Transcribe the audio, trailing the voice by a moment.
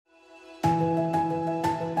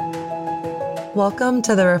Welcome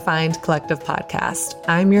to the Refined Collective podcast.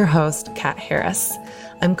 I'm your host, Kat Harris.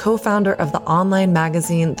 I'm co-founder of the online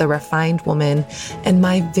magazine, The Refined Woman, and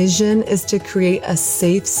my vision is to create a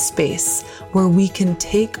safe space where we can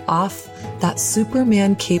take off that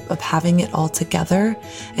Superman cape of having it all together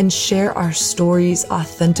and share our stories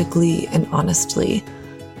authentically and honestly.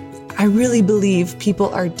 I really believe people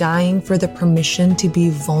are dying for the permission to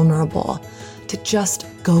be vulnerable, to just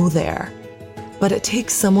go there. But it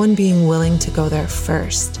takes someone being willing to go there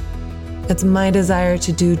first. It's my desire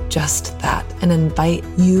to do just that and invite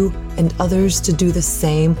you and others to do the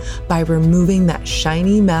same by removing that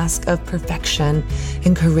shiny mask of perfection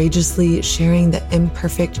and courageously sharing the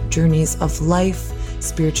imperfect journeys of life,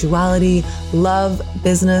 spirituality, love,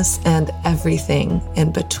 business, and everything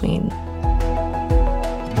in between.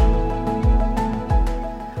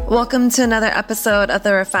 Welcome to another episode of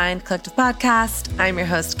the Refined Collective podcast. I'm your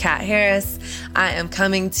host, Kat Harris. I am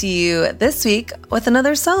coming to you this week with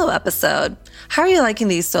another solo episode. How are you liking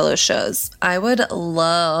these solo shows? I would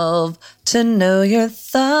love to know your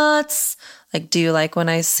thoughts. Do you like when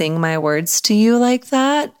I sing my words to you like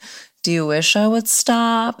that? Do you wish I would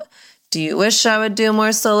stop? Do you wish I would do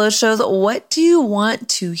more solo shows? What do you want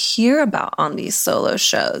to hear about on these solo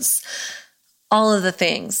shows? All of the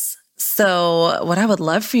things. So what I would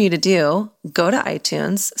love for you to do, go to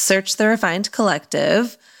iTunes, search The Refined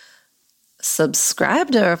Collective, subscribe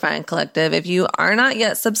to Refined Collective. If you are not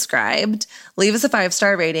yet subscribed, leave us a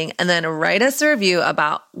 5-star rating and then write us a review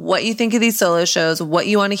about what you think of these solo shows, what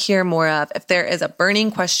you want to hear more of. If there is a burning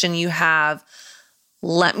question you have,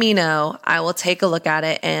 let me know. I will take a look at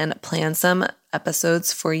it and plan some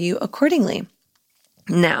episodes for you accordingly.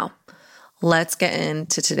 Now, let's get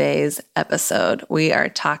into today's episode. We are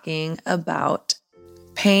talking about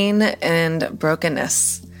pain and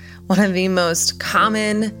brokenness, one of the most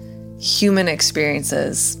common human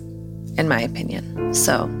experiences, in my opinion.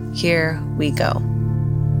 So here we go.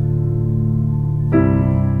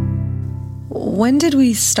 When did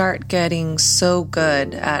we start getting so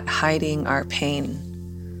good at hiding our pain?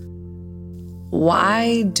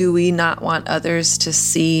 Why do we not want others to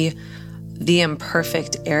see the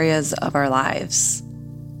imperfect areas of our lives?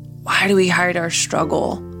 Why do we hide our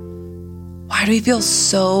struggle? Why do we feel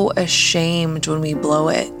so ashamed when we blow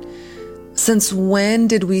it? Since when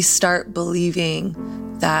did we start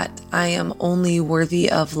believing that I am only worthy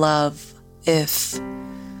of love if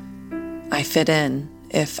I fit in,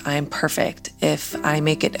 if I'm perfect, if I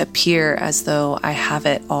make it appear as though I have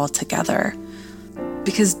it all together?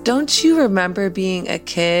 Because don't you remember being a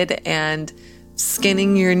kid and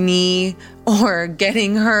skinning your knee or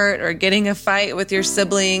getting hurt or getting a fight with your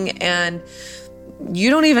sibling, and you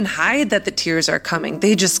don't even hide that the tears are coming.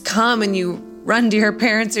 They just come and you run to your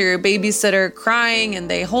parents or your babysitter crying, and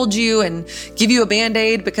they hold you and give you a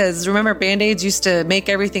Band-Aid because remember, Band-Aids used to make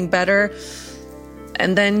everything better.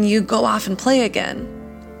 And then you go off and play again.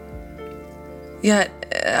 Yet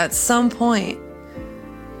at some point,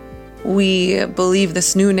 we believe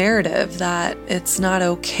this new narrative that it's not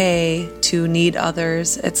okay to need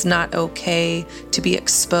others. It's not okay to be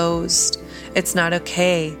exposed. It's not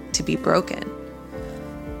okay to be broken.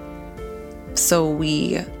 So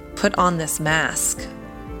we put on this mask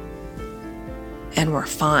and we're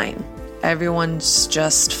fine. Everyone's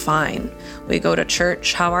just fine. We go to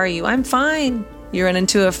church. How are you? I'm fine. You run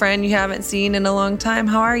into a friend you haven't seen in a long time.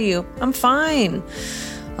 How are you? I'm fine.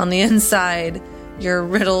 On the inside, you're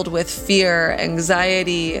riddled with fear,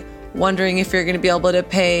 anxiety, wondering if you're going to be able to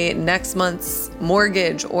pay next month's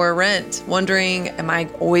mortgage or rent, wondering, am I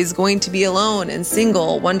always going to be alone and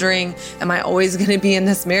single? Wondering, am I always going to be in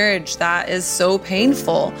this marriage that is so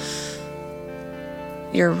painful?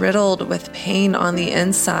 You're riddled with pain on the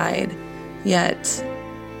inside, yet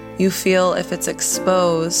you feel if it's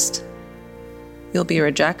exposed, you'll be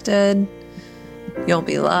rejected, you won't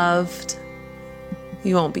be loved,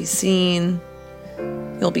 you won't be seen,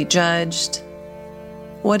 you'll be judged.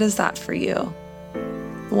 What is that for you?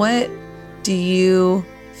 What do you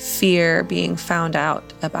fear being found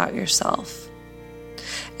out about yourself?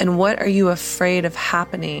 And what are you afraid of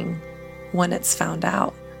happening when it's found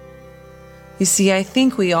out? You see, I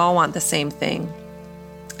think we all want the same thing.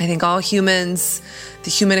 I think all humans,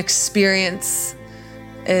 the human experience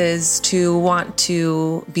is to want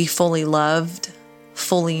to be fully loved,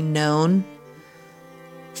 fully known,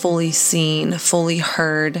 fully seen, fully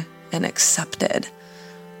heard, and accepted.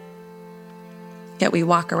 Yet we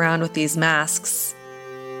walk around with these masks,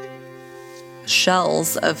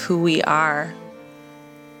 shells of who we are.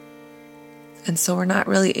 And so we're not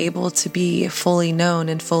really able to be fully known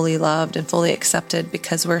and fully loved and fully accepted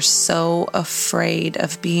because we're so afraid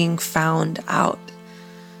of being found out.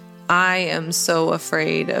 I am so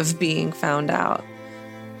afraid of being found out.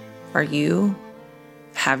 Are you?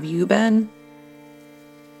 Have you been?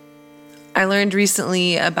 I learned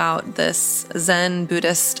recently about this Zen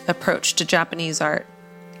Buddhist approach to Japanese art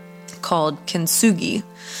called kintsugi.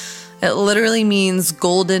 It literally means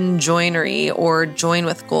golden joinery or join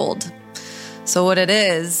with gold. So what it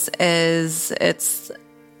is it's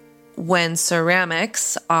when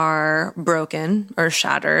ceramics are broken or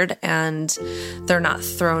shattered and they're not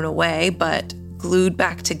thrown away, but glued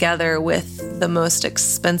back together with the most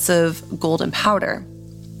expensive golden powder.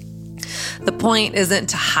 The point isn't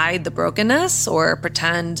to hide the brokenness or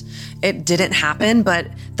pretend it didn't happen, but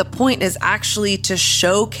the point is actually to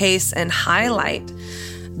showcase and highlight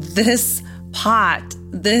this pot,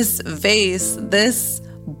 this vase, this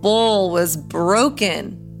bowl was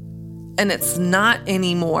broken and it's not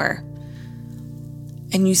anymore.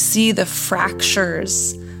 And you see the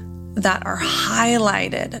fractures that are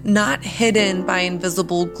highlighted, not hidden by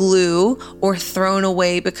invisible glue or thrown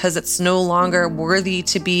away because it's no longer worthy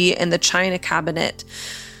to be in the china cabinet.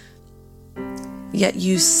 Yet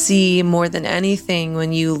you see more than anything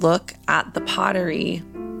when you look at the pottery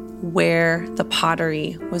where the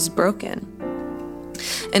pottery was broken.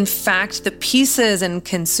 In fact, the pieces in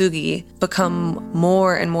kintsugi become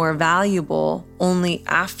more and more valuable only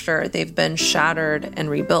after they've been shattered and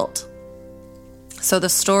rebuilt. So the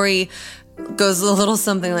story goes a little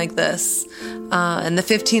something like this. In the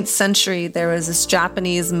 15th century, there was this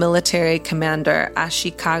Japanese military commander,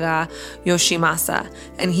 Ashikaga Yoshimasa,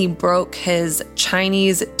 and he broke his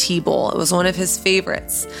Chinese tea bowl. It was one of his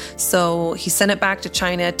favorites. So he sent it back to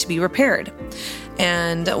China to be repaired.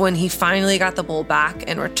 And when he finally got the bowl back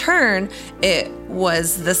in return, it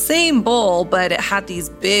was the same bowl, but it had these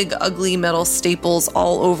big, ugly metal staples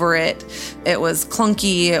all over it. It was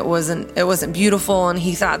clunky. It wasn't beautiful. And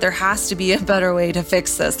he thought there has to be a better way to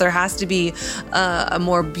fix this. There has to be a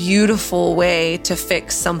more beautiful way to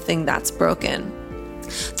fix something that's broken.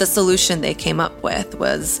 The solution they came up with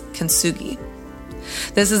was kintsugi.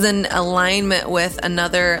 This is in alignment with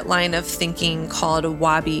another line of thinking called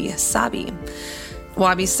wabi-sabi.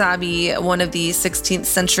 Wabi-sabi, one of the 16th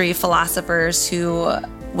century philosophers who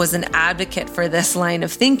was an advocate for this line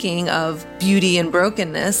of thinking of beauty and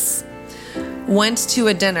brokenness, went to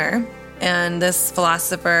a dinner, and this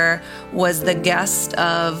philosopher was the guest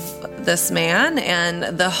of this man,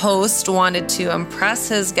 and the host wanted to impress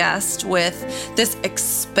his guest with this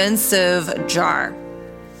expensive jar.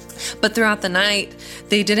 But throughout the night,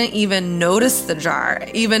 they didn't even notice the jar,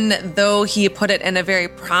 even though he put it in a very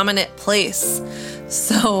prominent place.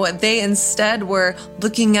 So they instead were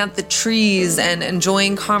looking at the trees and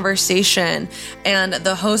enjoying conversation. And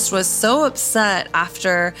the host was so upset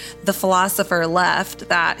after the philosopher left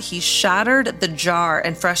that he shattered the jar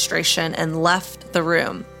in frustration and left the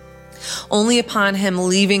room. Only upon him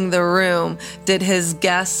leaving the room did his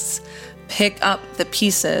guests pick up the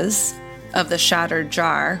pieces of the shattered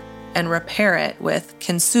jar and repair it with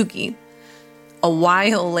kintsugi. A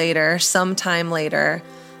while later, sometime later,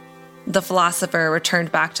 the philosopher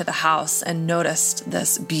returned back to the house and noticed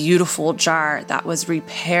this beautiful jar that was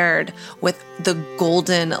repaired with the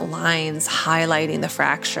golden lines highlighting the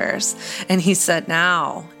fractures. And he said,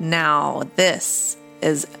 now, this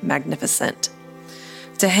is magnificent.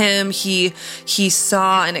 To him, he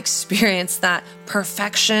saw and experienced that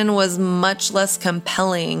perfection was much less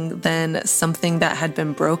compelling than something that had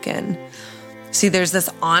been broken. See, there's this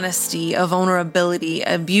honesty, a vulnerability,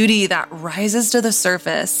 a beauty that rises to the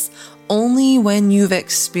surface only when you've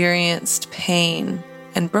experienced pain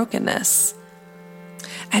and brokenness.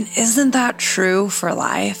 And isn't that true for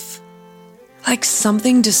life? Like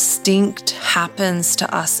something distinct happens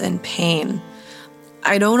to us in pain.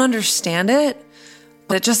 I don't understand it,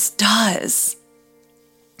 but it just does.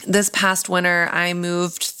 This past winter, I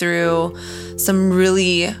moved through some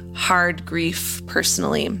really hard grief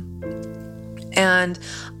personally. And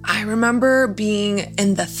I remember being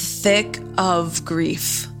in the thick of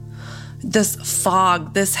grief, this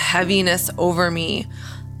fog, this heaviness over me,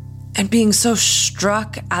 and being so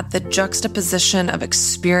struck at the juxtaposition of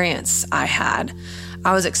experience I had.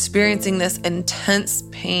 I was experiencing this intense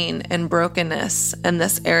pain and brokenness in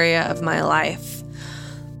this area of my life.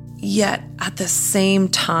 Yet at the same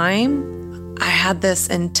time, I had this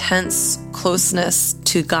intense closeness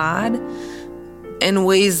to God in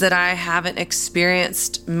ways that I haven't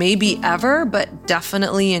experienced maybe ever, but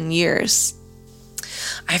definitely in years.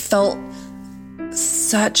 I felt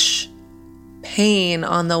such pain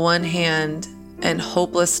on the one hand and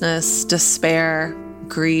hopelessness, despair,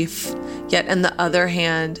 grief, yet on the other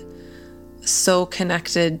hand, so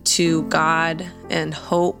connected to God and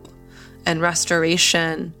hope and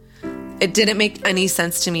restoration It didn't make any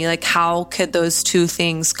sense to me. Like, how could those two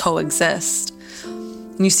things coexist?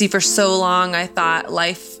 And you see, for so long, I thought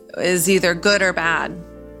life is either good or bad.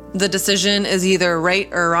 The decision is either right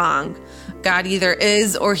or wrong. God either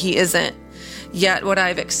is or he isn't. Yet what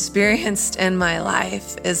I've experienced in my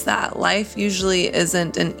life is that life usually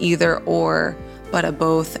isn't an either or, but a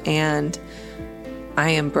both. And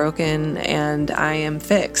I am broken and I am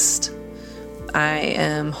fixed. I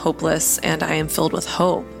am hopeless and I am filled with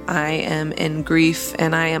hope. I am in grief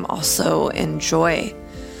and I am also in joy.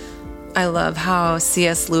 I love how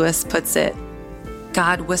C.S. Lewis puts it.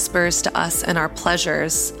 God whispers to us in our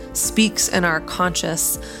pleasures, speaks in our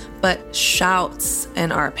conscience, but shouts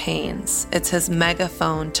in our pains. It's his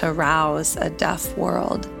megaphone to rouse a deaf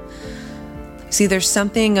world. See, there's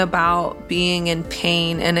something about being in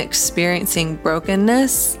pain and experiencing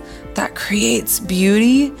brokenness that creates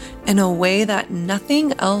beauty in a way that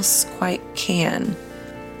nothing else quite can.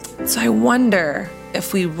 So I wonder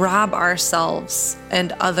if we rob ourselves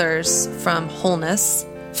and others from wholeness,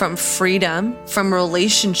 from freedom, from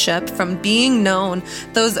relationship, from being known,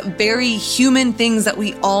 those very human things that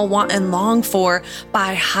we all want and long for,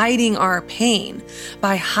 by hiding our pain,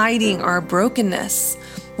 by hiding our brokenness,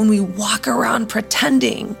 when we walk around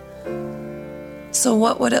pretending. So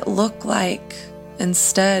what would it look like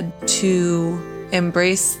instead to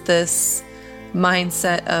embrace this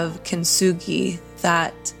mindset of kintsugi,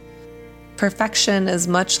 that perfection is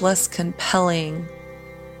much less compelling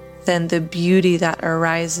than the beauty that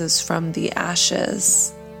arises from the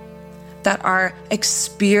ashes, that our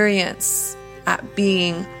experience at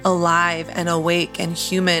being alive and awake and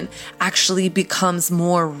human actually becomes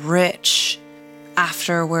more rich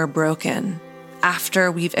after we're broken,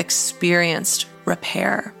 after we've experienced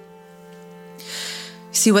repair.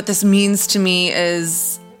 See, what this means to me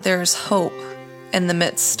is there's hope in the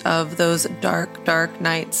midst of those dark, dark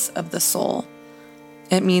nights of the soul.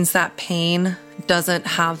 It means that pain doesn't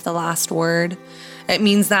have the last word. It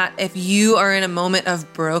means that if you are in a moment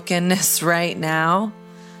of brokenness right now,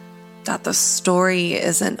 that the story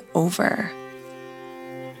isn't over.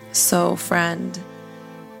 So, friend,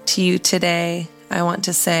 to you today, I want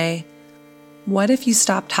to say, what if you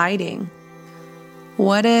stopped hiding?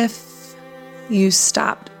 What if you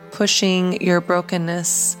stopped pushing your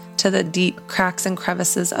brokenness to the deep cracks and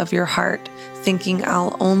crevices of your heart, thinking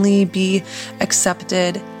I'll only be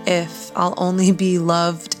accepted if, I'll only be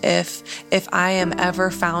loved if I am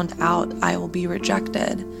ever found out, I will be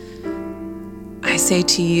rejected. I say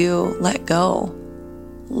to you, let go.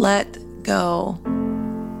 Let go.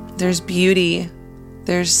 There's beauty.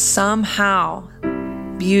 There's somehow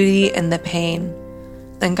beauty in the pain.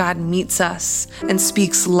 And God meets us and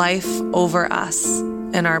speaks life over us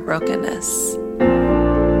in our brokenness.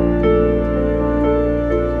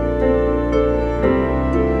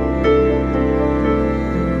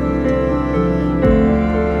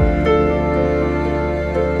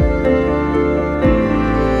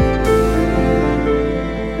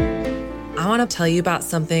 To tell you about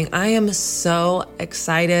something I am so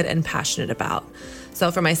excited and passionate about.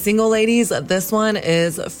 So for my single ladies, this one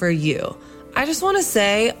is for you. I just want to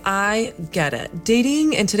say, I get it.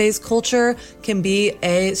 Dating in today's culture can be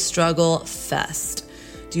a struggle fest.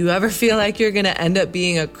 Do you ever feel like you're going to end up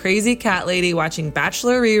being a crazy cat lady watching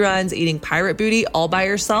Bachelor reruns, eating pirate booty all by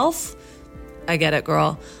yourself? I get it,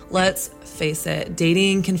 girl. Let's face it,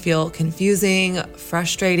 dating can feel confusing,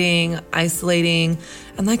 frustrating, isolating,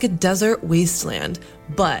 and like a desert wasteland,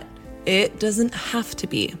 but it doesn't have to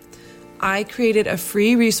be. I created a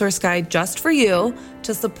free resource guide just for you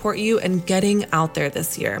to support you in getting out there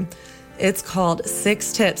this year. It's called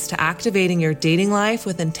 6 Tips to Activating Your Dating Life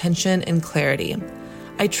with Intention and Clarity.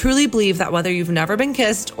 I truly believe that whether you've never been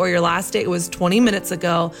kissed or your last date was 20 minutes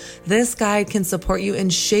ago, this guide can support you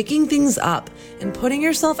in shaking things up and putting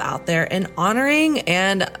yourself out there in honoring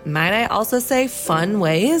and, might I also say, fun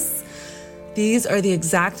ways. These are the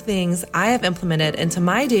exact things I have implemented into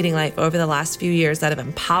my dating life over the last few years that have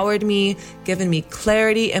empowered me, given me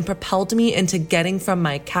clarity, and propelled me into getting from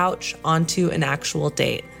my couch onto an actual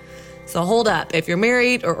date. So hold up. If you're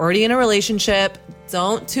married or already in a relationship,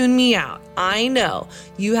 don't tune me out. I know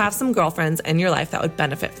you have some girlfriends in your life that would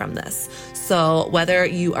benefit from this. So whether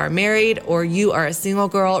you are married or you are a single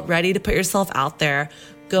girl ready to put yourself out there,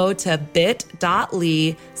 go to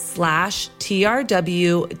bit.ly/TRW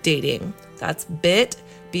dating. That's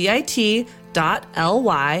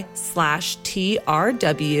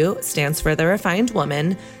bit.ly/TRW, stands for The Refined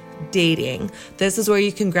Woman, dating. This is where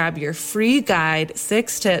you can grab your free guide,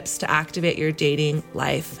 6 tips to activate your dating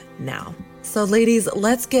life now. So ladies,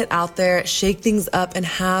 let's get out there, shake things up, and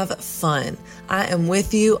have fun. I am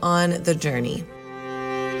with you on the journey.